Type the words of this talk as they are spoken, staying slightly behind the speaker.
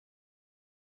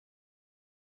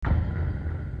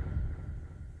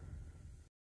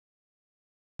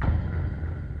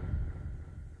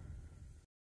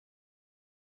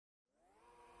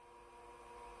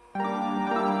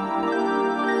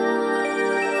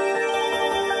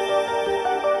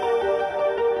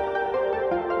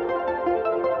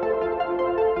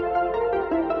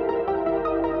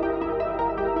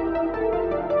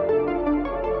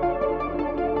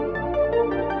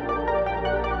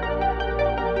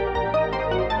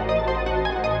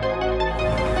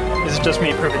just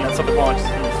me proving that something launches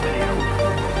in this video.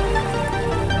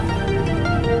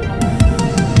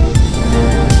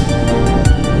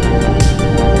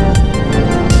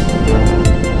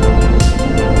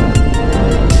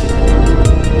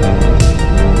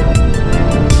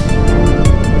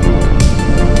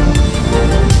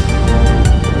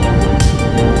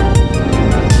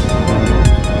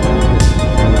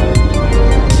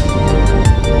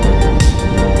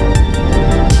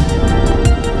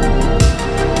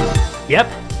 Yep,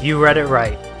 you read it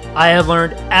right. I have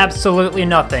learned absolutely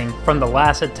nothing from the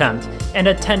last attempt and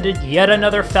attended yet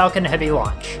another Falcon Heavy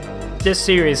launch. This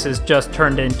series has just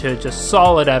turned into just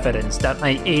solid evidence that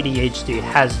my ADHD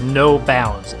has no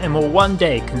bounds and will one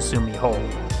day consume me whole.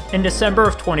 In December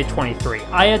of 2023,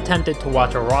 I attempted to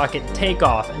watch a rocket take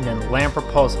off and then land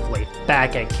propulsively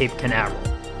back at Cape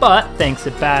Canaveral. But thanks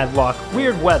to bad luck,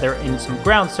 weird weather, and some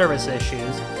ground service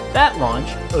issues, that launch,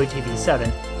 OTV-7,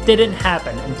 didn't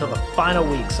happen until the final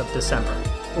weeks of December,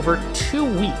 over 2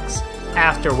 weeks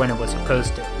after when it was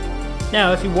supposed to.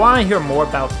 Now, if you want to hear more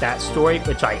about that story,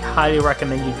 which I highly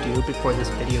recommend you do before this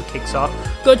video kicks off,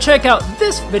 go check out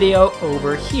this video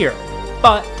over here.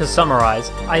 But to summarize,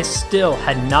 I still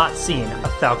had not seen a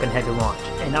Falcon Heavy launch,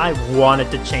 and I wanted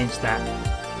to change that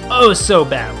oh so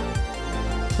badly.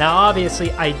 Now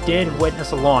obviously I did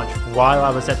witness a launch while I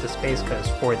was at the Space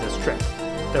Coast for this trip.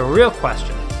 The real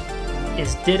question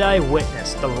is, did I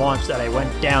witness the launch that I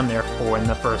went down there for in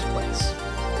the first place?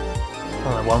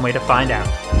 Only one way to find out.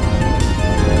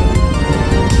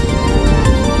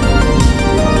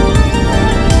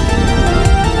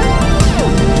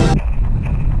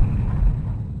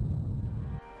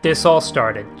 This all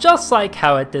started just like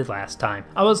how it did last time.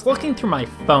 I was looking through my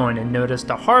phone and noticed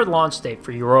a hard launch date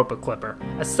for Europa Clipper,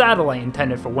 a satellite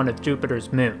intended for one of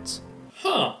Jupiter's moons.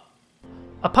 Huh.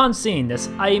 Upon seeing this,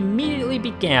 I immediately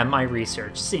began my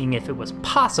research, seeing if it was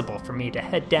possible for me to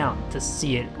head down to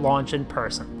see it launch in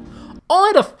person,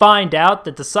 only to find out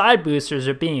that the side boosters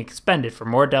are being expended for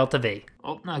more Delta V.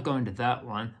 Oh, not going to that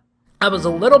one. I was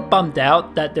a little bummed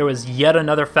out that there was yet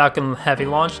another Falcon Heavy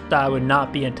launch that I would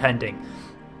not be attending.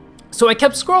 So I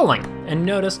kept scrolling and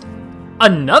noticed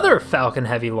another Falcon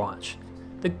Heavy launch.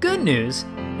 The good news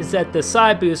is that the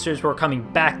side boosters were coming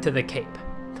back to the Cape.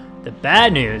 The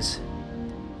bad news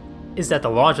is that the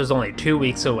launch was only 2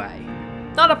 weeks away.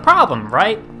 Not a problem,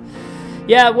 right?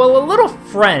 Yeah, well, a little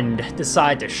friend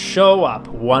decided to show up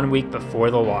 1 week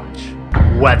before the launch.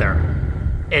 Weather.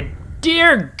 And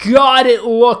dear God, it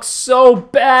looks so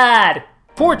bad!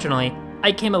 Fortunately,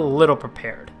 I came a little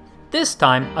prepared. This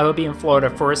time, I would be in Florida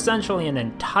for essentially an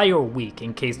entire week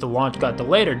in case the launch got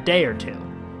delayed a day or two.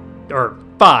 Or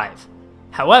 5.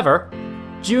 However,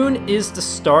 June is the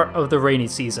start of the rainy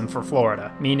season for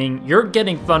Florida, meaning you're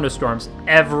getting thunderstorms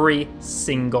every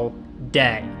single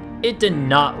day. It did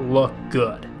not look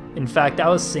good. In fact, I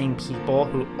was seeing people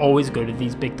who always go to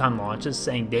these big time launches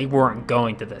saying they weren't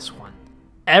going to this one.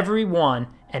 Everyone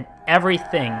and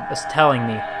everything was telling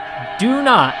me, do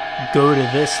not go to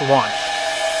this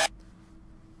launch.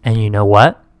 And you know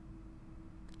what?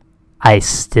 I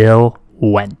still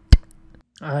went.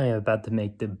 I am about to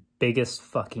make the biggest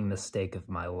fucking mistake of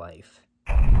my life.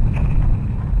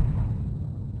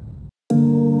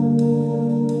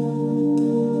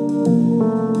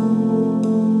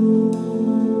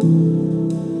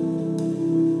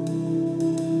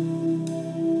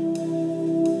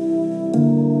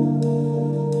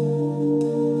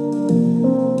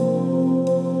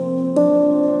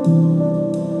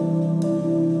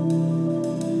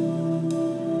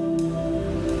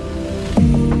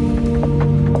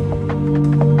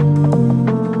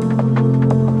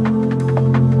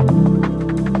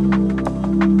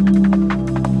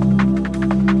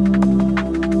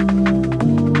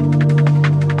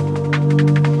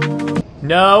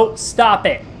 No, stop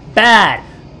it. Bad.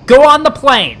 Go on the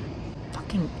plane.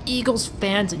 Fucking Eagles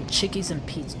fans and Chickies and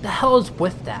Pete's. The hell is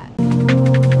with that?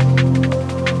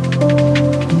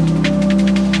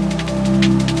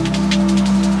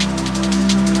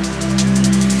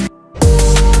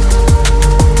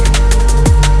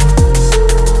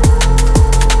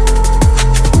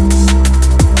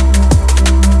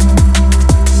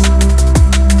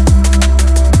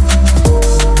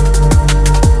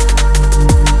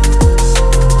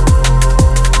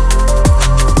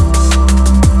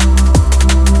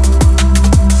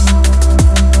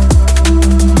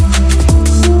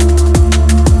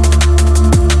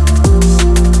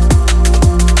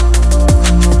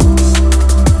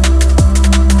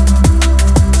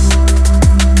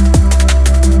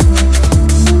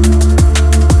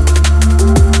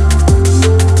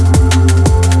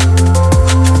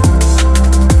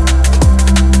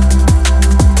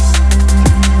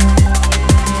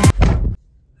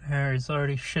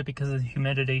 pretty shit because of the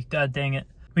humidity. God dang it.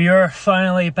 We are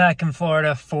finally back in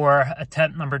Florida for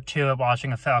attempt number 2 at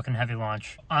watching a Falcon Heavy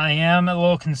launch. I am a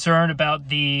little concerned about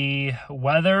the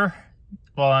weather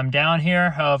while I'm down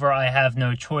here. However, I have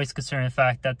no choice considering the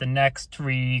fact that the next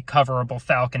recoverable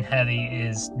Falcon Heavy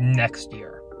is next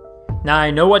year. Now,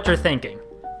 I know what you're thinking.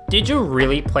 Did you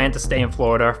really plan to stay in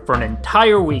Florida for an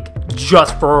entire week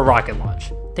just for a rocket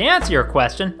launch? To answer your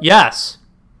question, yes.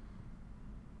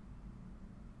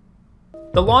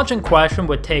 The launch in question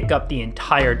would take up the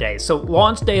entire day, so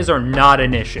launch days are not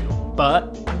an issue.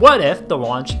 But what if the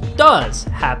launch does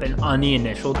happen on the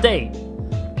initial date?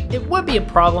 It would be a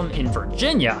problem in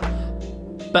Virginia,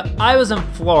 but I was in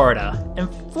Florida,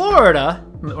 and Florida,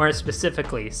 more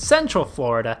specifically Central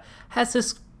Florida, has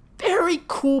this very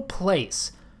cool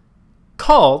place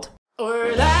called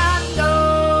Orlando.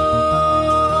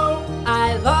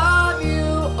 I love you,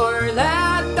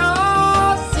 Orlando.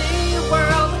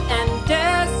 SeaWorld and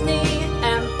Disney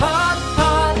and Pop.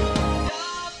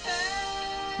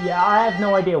 Yeah, I have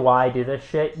no idea why I do this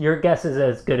shit. Your guess is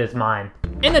as good as mine.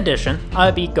 In addition,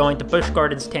 I'll be going to Busch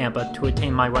Gardens, Tampa to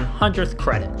attain my 100th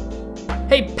credit.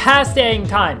 Hey, past dating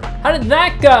time, how did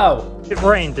that go? It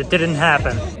rained, it didn't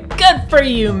happen. Good for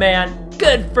you, man,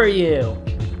 good for you.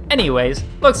 Anyways,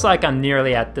 looks like I'm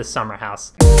nearly at this summer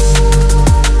house.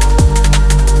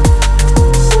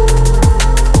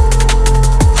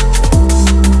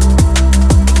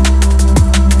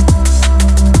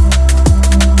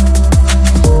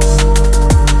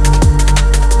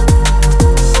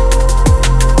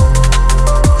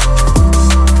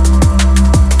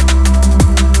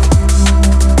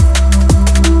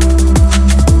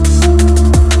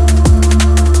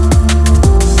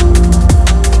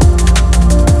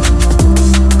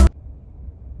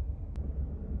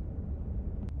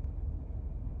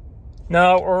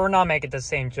 No, we're not making the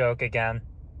same joke again.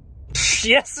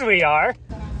 Yes, we are.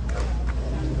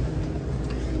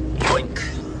 Yoink.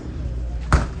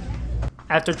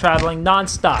 After traveling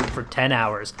non-stop for 10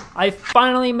 hours, I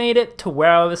finally made it to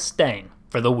where I was staying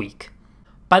for the week.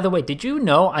 By the way, did you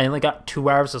know I only got 2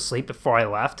 hours of sleep before I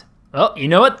left? Well, you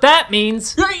know what that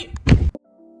means.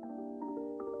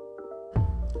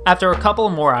 After a couple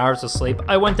more hours of sleep,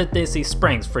 I went to Disney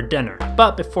Springs for dinner.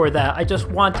 But before that, I just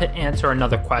want to answer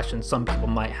another question some people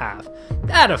might have.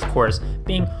 That, of course,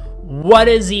 being what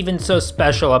is even so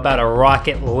special about a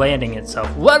rocket landing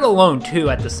itself, let alone 2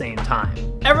 at the same time?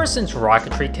 Ever since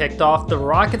rocketry kicked off, the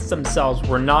rockets themselves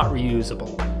were not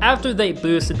reusable. After they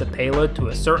boosted the payload to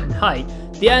a certain height,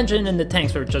 the engine and the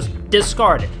tanks were just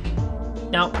discarded.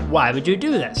 Now, why would you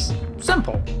do this?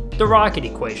 Simple, the rocket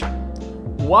equation.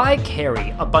 Why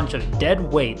carry a bunch of dead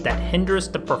weight that hinders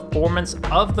the performance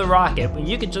of the rocket when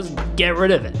you could just get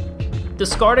rid of it?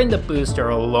 Discarding the booster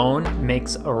alone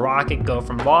makes a rocket go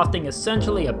from lofting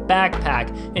essentially a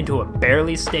backpack into a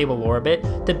barely stable orbit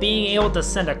to being able to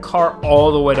send a car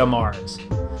all the way to Mars.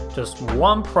 Just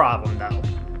one problem though.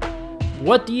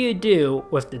 What do you do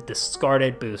with the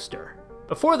discarded booster?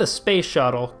 Before the space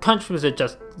shuttle, countries would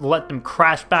just let them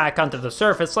crash back onto the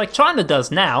surface like China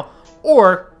does now,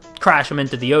 or crash them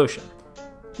into the ocean.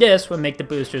 This would make the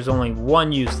boosters only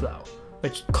one use though,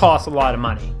 which costs a lot of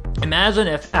money. Imagine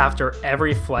if after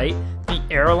every flight, the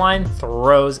airline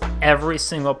throws every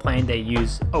single plane they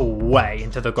use away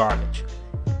into the garbage.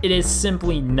 It is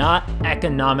simply not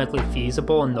economically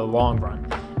feasible in the long run,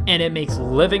 and it makes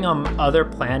living on other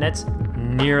planets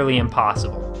nearly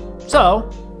impossible. So,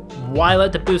 why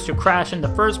let the booster crash in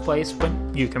the first place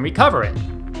when you can recover it?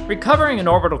 Recovering an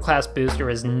orbital class booster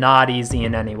is not easy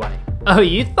in any way. Oh,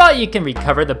 you thought you can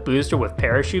recover the booster with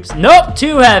parachutes? Nope,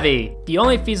 too heavy! The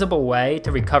only feasible way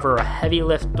to recover a heavy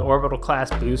lift orbital class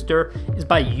booster is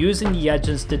by using the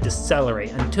engines to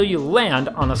decelerate until you land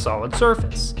on a solid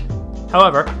surface.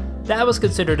 However, that was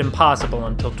considered impossible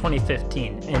until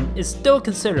 2015 and is still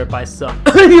considered by some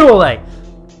NOAA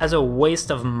as a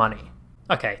waste of money.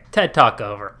 Okay, TED Talk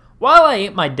over. While I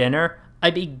ate my dinner, I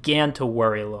began to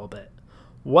worry a little bit.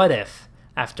 What if,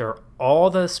 after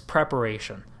all this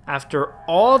preparation, after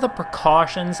all the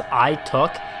precautions I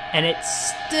took, and it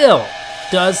still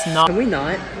does not— Can we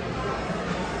not?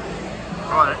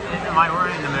 What? Am I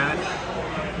already in the mood?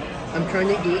 I'm trying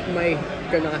to eat my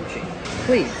ganache.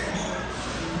 Please.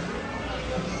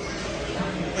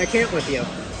 I can't with you.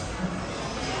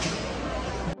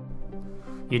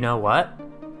 You know what?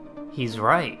 He's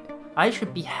right. I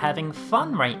should be having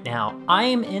fun right now. I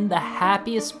am in the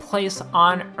happiest place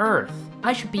on Earth.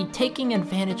 I should be taking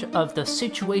advantage of the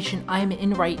situation I'm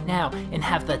in right now and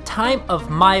have the time of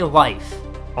my life.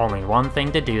 Only one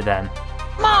thing to do then.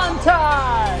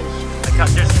 Montage!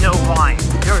 Because there's no line.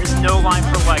 There is no line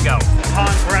for Lego.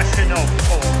 Congressional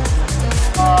poll.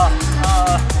 I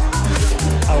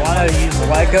want to use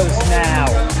Legos now.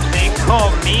 They call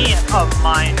me a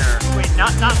miner. Wait,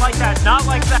 not like that, not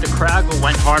like that. The Craggle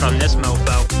went hard on this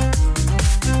mofo.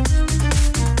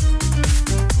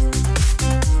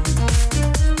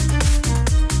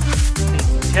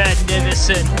 Ted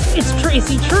Nivison. It's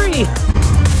Tracy Tree.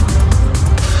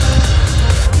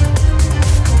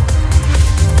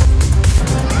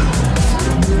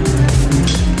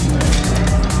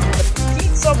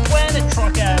 Pizza Planet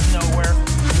truck out of nowhere.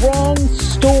 Wrong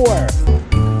store.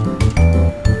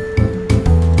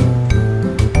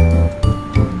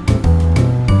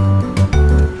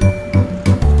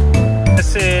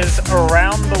 This is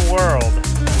Around the World.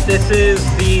 This is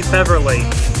the Beverly.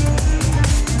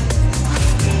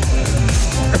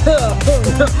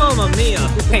 Mamma mia.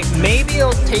 Okay, maybe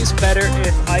it'll taste better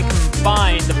if I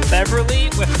combine the Beverly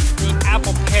with the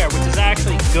apple pear, which is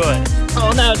actually good.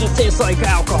 Oh, now it just tastes like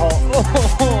alcohol.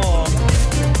 Oh.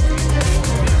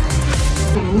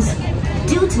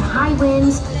 Due to high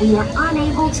winds, we are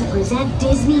unable to present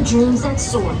Disney Dreams That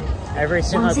Soar. Every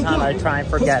single time I try and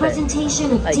forget it,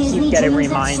 I keep getting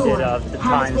reminded of the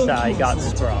times that I got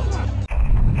struck.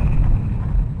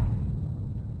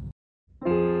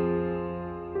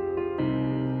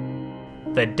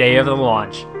 The day of the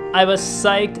launch. I was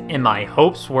psyched and my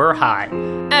hopes were high.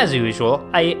 As usual,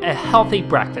 I ate a healthy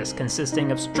breakfast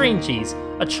consisting of string cheese,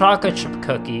 a chocolate chip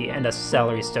cookie, and a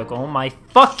celery stick. Oh my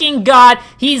fucking god,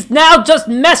 he's now just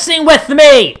messing with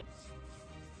me!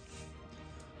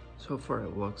 So far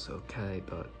it looks okay,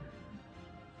 but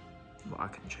a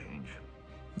lot can change.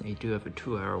 They do have a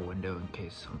 2-hour window in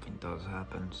case something does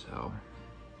happen, so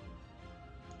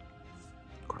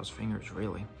cross fingers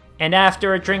really. And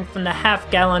after a drink from the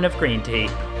half-gallon of green tea,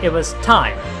 it was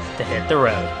time to hit the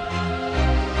road.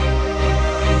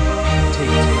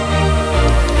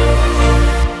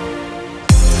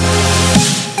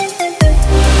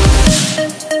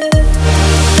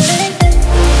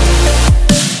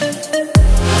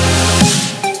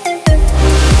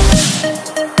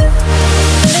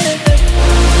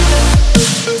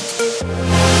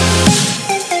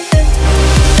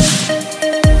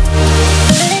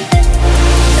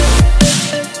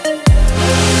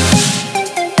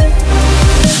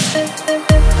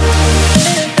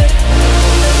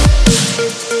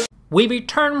 We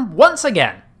return once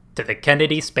again to the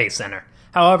Kennedy Space Center.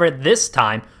 However, this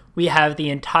time we have the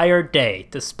entire day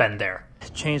to spend there.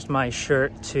 Changed my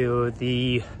shirt to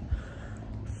the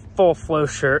full flow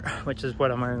shirt, which is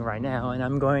what I'm wearing right now, and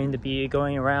I'm going to be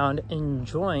going around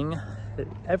enjoying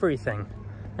everything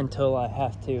until I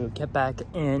have to get back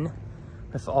in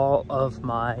with all of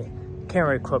my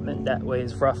camera equipment that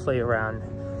weighs roughly around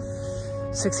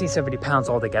 60-70 pounds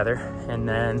altogether, and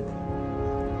then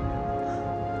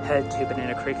head to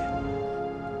Banana Creek.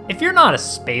 If you're not a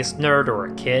space nerd or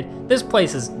a kid, this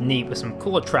place is neat with some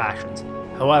cool attractions.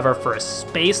 However, for a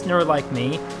space nerd like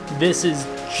me, this is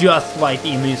just like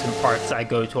the amusement parks I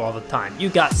go to all the time. You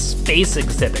got space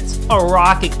exhibits, a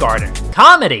rocket garden,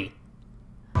 comedy,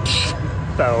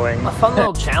 Boeing. a fun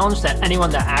little challenge that anyone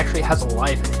that actually has a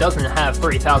life and doesn't have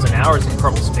 30,000 hours in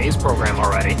Kerbal Space Program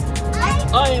already.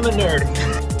 I am a nerd.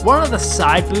 One of the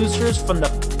side boosters from the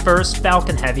first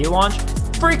Falcon Heavy launch,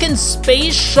 freaking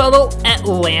Space Shuttle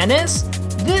Atlantis?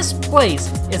 This place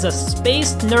is a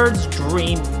space nerd's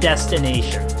dream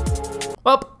destination.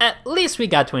 Well, at least we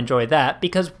got to enjoy that,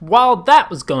 because while that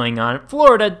was going on,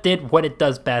 Florida did what it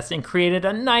does best and created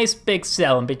a nice big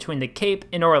cell in between the Cape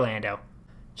and Orlando.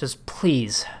 Just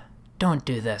please, don't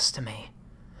do this to me.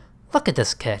 Look at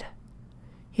this kid.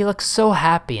 He looks so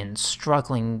happy and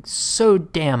struggling so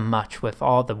damn much with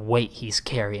all the weight he's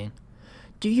carrying.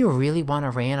 Do you really want to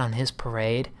rain on his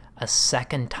parade a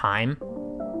second time?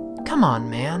 Come on,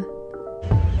 man.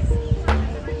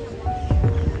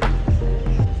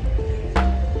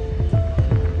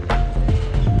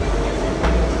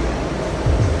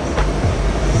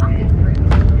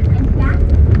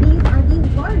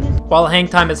 While hang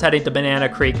time is heading to Banana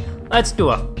Creek, let's do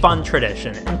a fun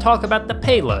tradition and talk about the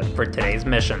payload for today's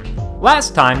mission.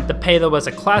 Last time, the payload was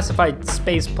a classified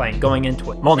spaceplane going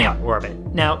into a Molniya orbit.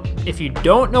 Now, if you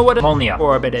don't know what a Molniya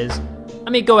orbit is,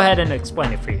 let me go ahead and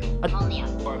explain it for you.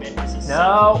 Molniya orbit is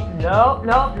No,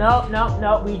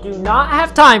 we do not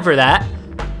have time for that.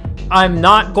 I'm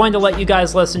not going to let you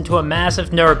guys listen to a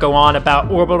massive nerd go on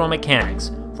about orbital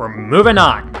mechanics. We're moving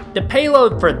on. The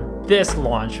payload for this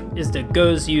launch is the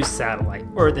GOES-U satellite,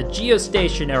 or the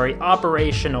Geostationary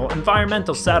Operational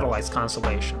Environmental Satellites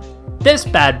constellation. This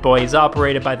bad boy is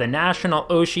operated by the National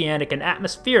Oceanic and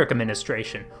Atmospheric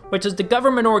Administration, which is the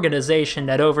government organization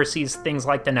that oversees things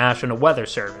like the National Weather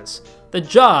Service. The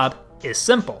job is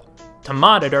simple: to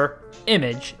monitor,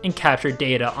 image, and capture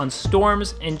data on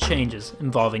storms and changes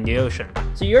involving the ocean.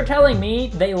 So you're telling me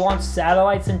they launch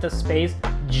satellites into space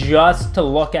just to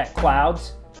look at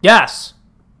clouds? Yes!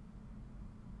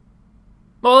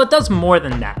 Well, it does more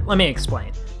than that. Let me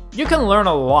explain. You can learn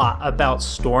a lot about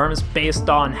storms based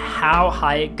on how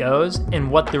high it goes and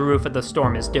what the roof of the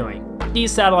storm is doing.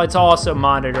 These satellites also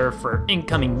monitor for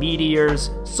incoming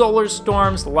meteors, solar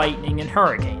storms, lightning, and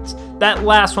hurricanes. That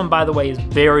last one, by the way, is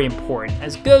very important,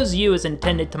 as GOES-U is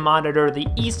intended to monitor the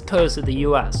east coast of the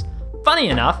US. Funny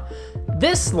enough,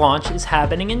 this launch is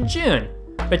happening in June,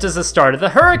 which is the start of the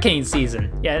hurricane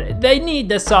season. Yeah, they need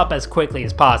this up as quickly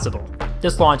as possible.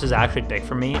 This launch is actually big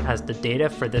for me, as the data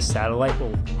for this satellite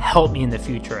will help me in the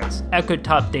future, as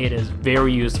EchoTop data is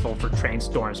very useful for trained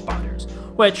storm spotters,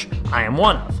 which I am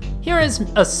one of. Here is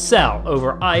a cell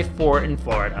over I-4 in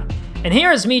Florida, and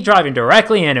here is me driving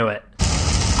directly into it.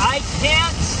 I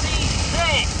can't see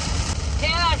shit!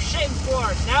 Can't have shit in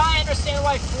Florida. Now I understand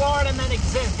why Florida men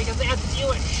exist, because they have to deal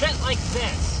with shit like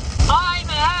this. I'm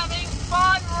having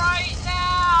fun right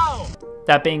now!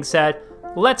 That being said,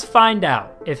 let's find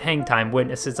out if Hangtime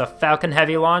witnesses a Falcon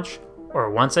Heavy launch, or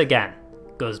once again,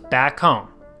 goes back home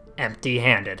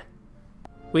empty-handed.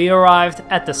 We arrived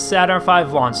at the Saturn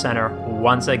V Launch Center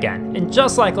once again, and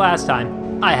just like last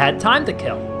time, I had time to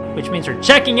kill, which means we're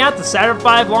checking out the Saturn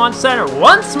V Launch Center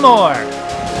once more!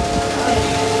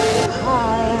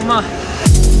 Home.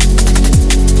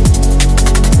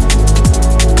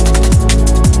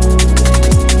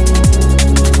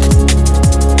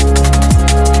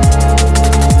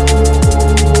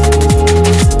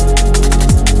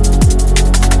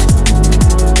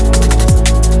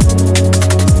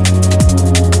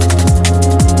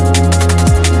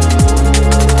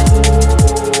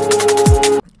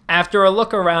 After a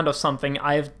look around of something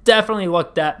I have definitely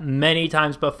looked at many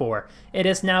times before, it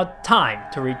is now time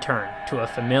to return to a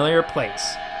familiar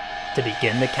place to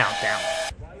begin the countdown.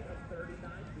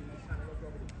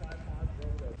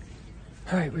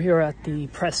 Alright, we are at the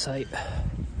press site.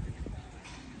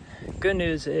 Good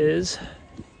news is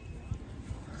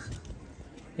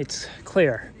it's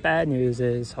clear. Bad news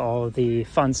is all the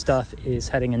fun stuff is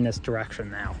heading in this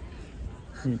direction now.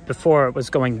 Before it was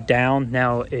going down,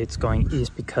 now it's going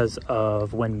east because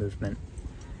of wind movement.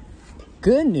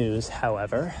 Good news,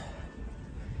 however,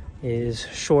 is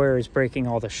Shore is breaking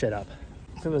all the shit up.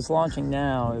 If it was launching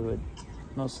now, it would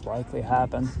most likely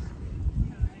happen.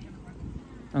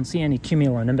 I don't see any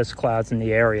cumulonimbus clouds in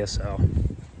the area, so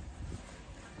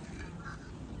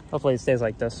hopefully it stays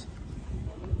like this.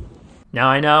 Now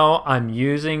I know I'm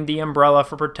using the umbrella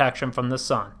for protection from the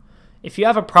sun. If you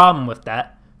have a problem with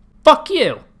that, fuck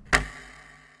you!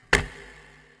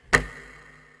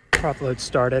 Prop load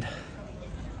started.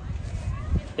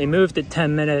 They moved it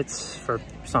 10 minutes for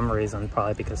some reason,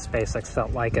 probably because SpaceX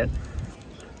felt like it.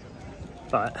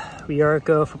 But we are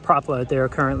go for prop load. They are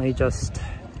currently just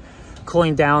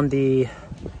cooling down the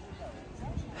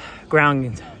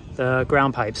ground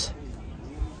pipes.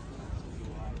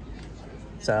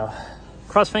 So,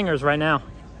 cross fingers right now.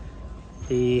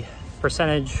 The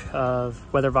percentage of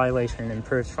weather violation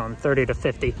improves from 30 to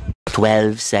 50.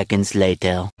 12 seconds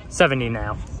later. 70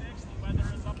 now.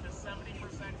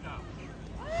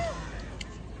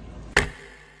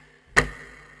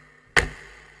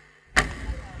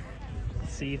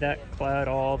 See that cloud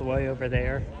all the way over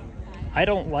there? I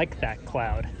don't like that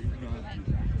cloud.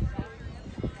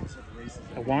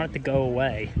 I want it to go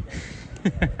away.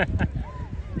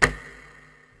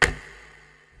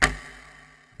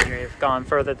 We've gone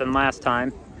further than last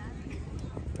time.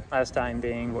 Last time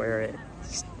being where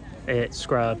it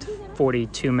scrubbed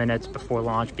 42 minutes before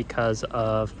launch because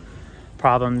of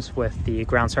problems with the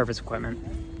ground surface equipment.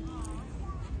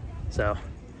 So,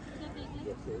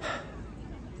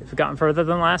 we've gotten further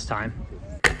than last time.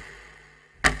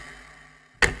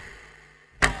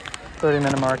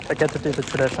 30-minute mark. I get to do the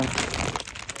tradition.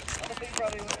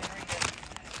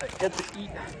 I get to eat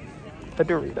a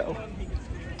Dorito.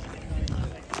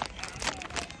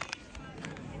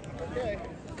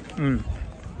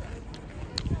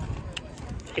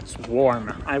 It's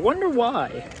warm. I wonder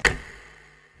why.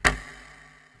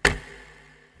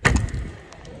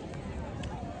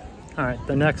 Alright,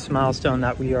 the next milestone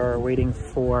that we are waiting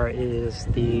for is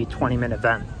the 20-minute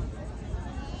vent.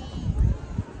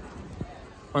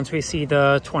 Once we see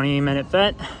the 20-minute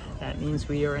vent, that means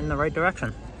we are in the right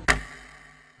direction.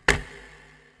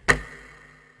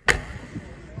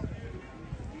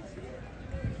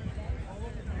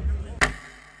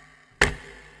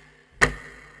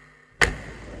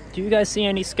 Do you guys see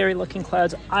any scary looking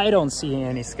clouds? I don't see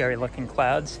any scary looking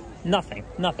clouds. Nothing.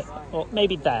 Well,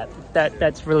 maybe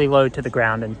that's really low to the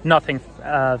ground, and nothing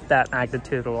of that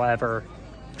magnitude will ever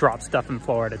drop stuff in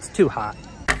Florida. It's too hot.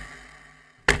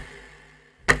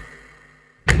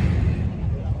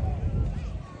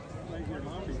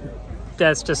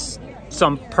 That's just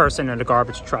some person in a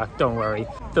garbage truck, don't worry.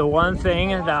 The one thing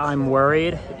that I'm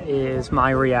worried is my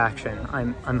reaction.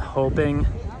 I'm hoping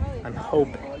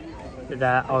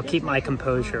that I'll keep my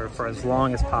composure for as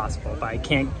long as possible, but I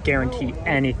can't guarantee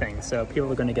anything, so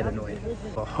people are gonna get annoyed.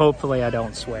 Well, hopefully I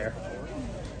don't swear.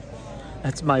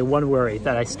 That's my one worry,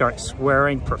 that I start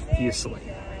swearing profusely.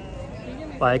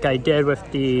 Like I did with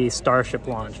the Starship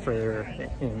launch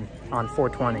on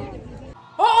 420.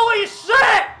 Holy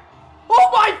shit! Oh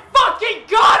my fucking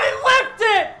god, it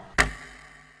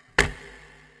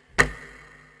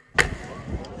lifted!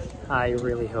 I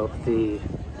really hope the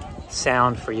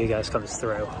sound for you guys comes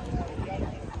through.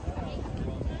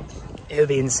 It would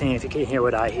be insane if you could hear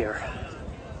what I hear.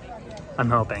 I'm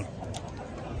hoping.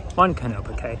 One can hope,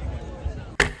 okay?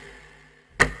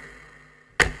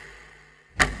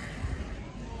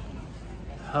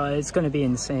 It's gonna be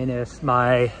insane if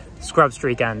my scrub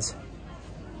streak ends.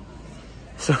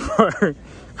 So far,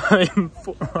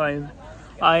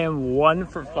 I am 1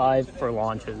 for 5 for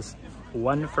launches.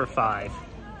 1 for 5.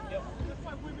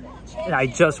 And I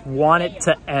just want it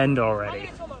to end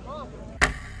already.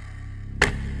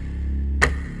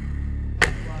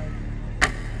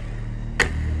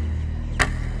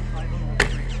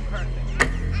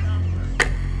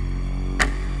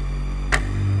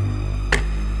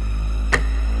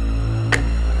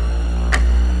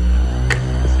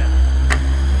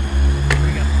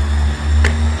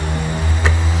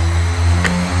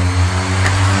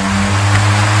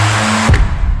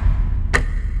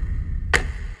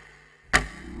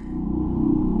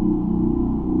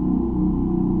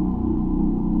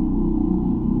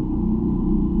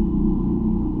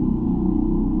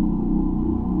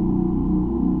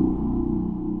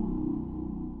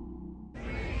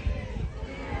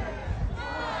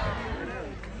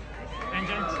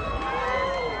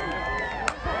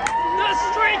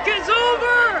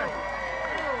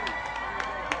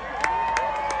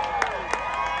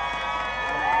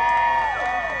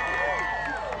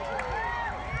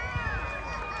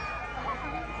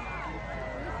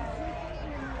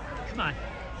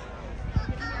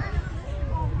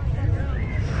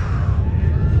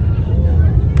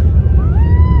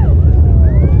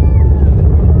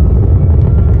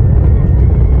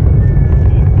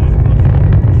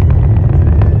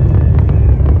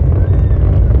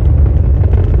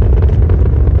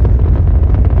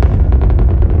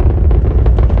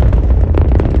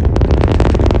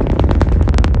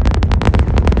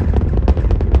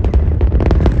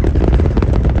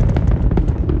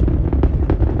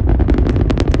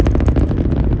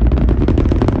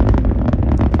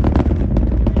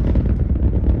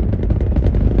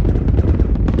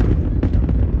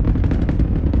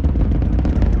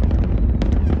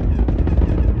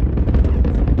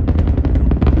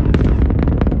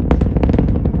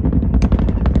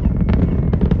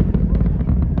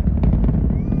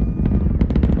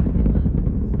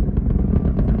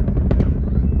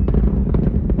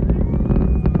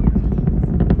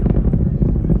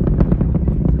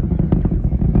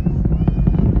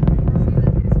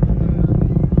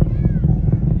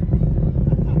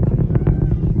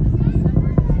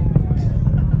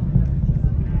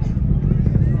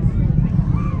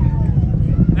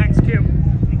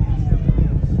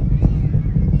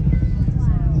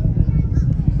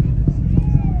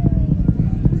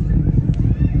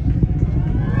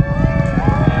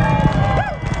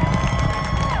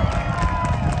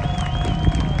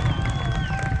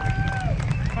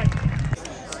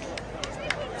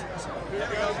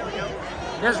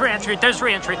 There's re-entry, there's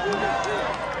re-entry.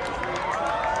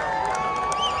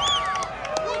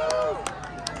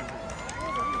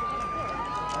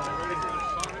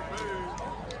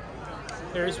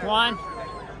 There's one.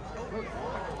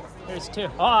 There's two.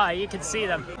 Oh, you can see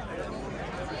them.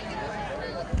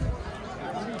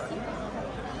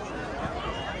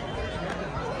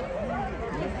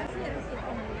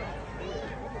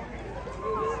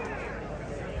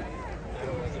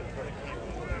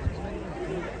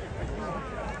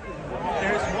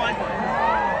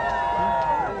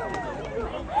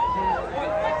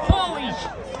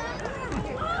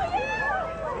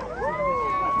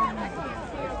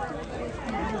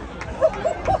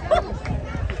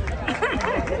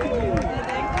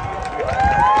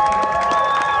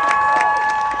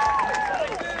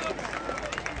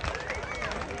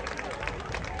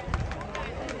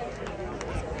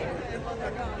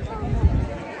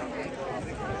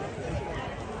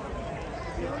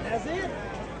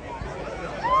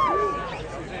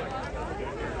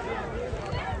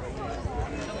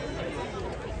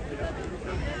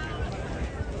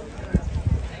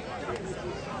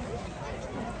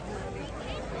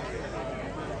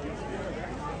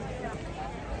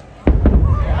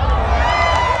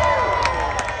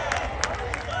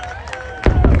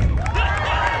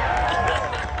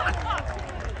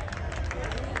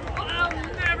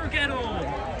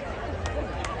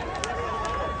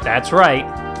 That's right,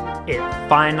 it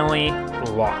finally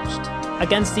launched.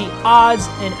 Against the odds,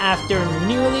 and after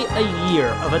nearly a year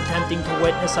of attempting to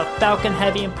witness a Falcon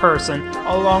Heavy in person,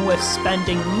 along with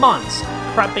spending months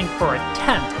prepping for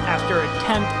attempt after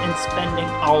attempt and spending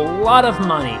a lot of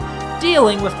money,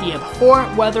 dealing with the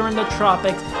abhorrent weather in the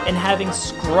tropics, and having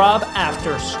scrub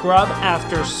after scrub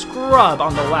after scrub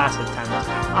on the last attempt,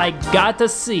 I got to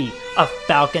see a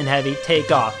Falcon Heavy take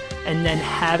off, and then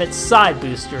have its side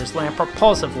boosters land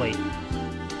propulsively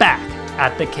back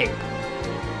at the Cape.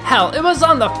 Hell, it was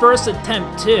on the first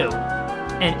attempt too,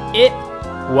 and it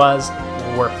was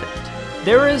worth it.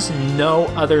 There is no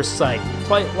other sight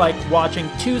quite like watching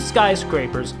two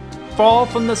skyscrapers fall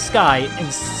from the sky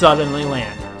and suddenly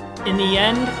land. In the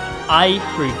end, I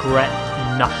regret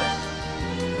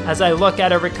nothing. As I look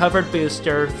at a recovered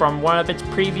booster from one of its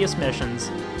previous missions,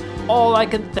 all I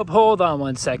can hold on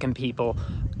one second, people.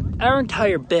 Our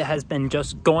entire bit has been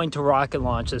just going to rocket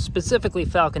launches, specifically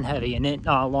Falcon Heavy, and it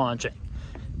not launching.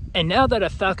 And now that a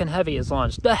Falcon Heavy is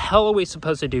launched, the hell are we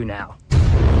supposed to do now?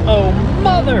 Oh,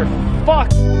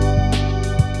 motherfuck!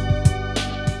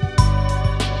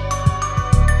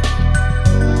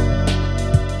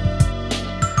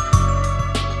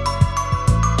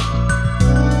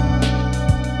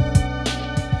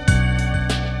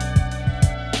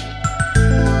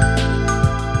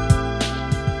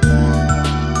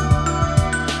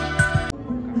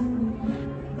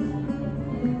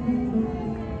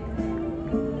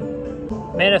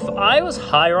 Man, if I was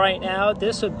high right now,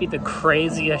 this would be the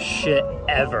craziest shit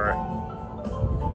ever.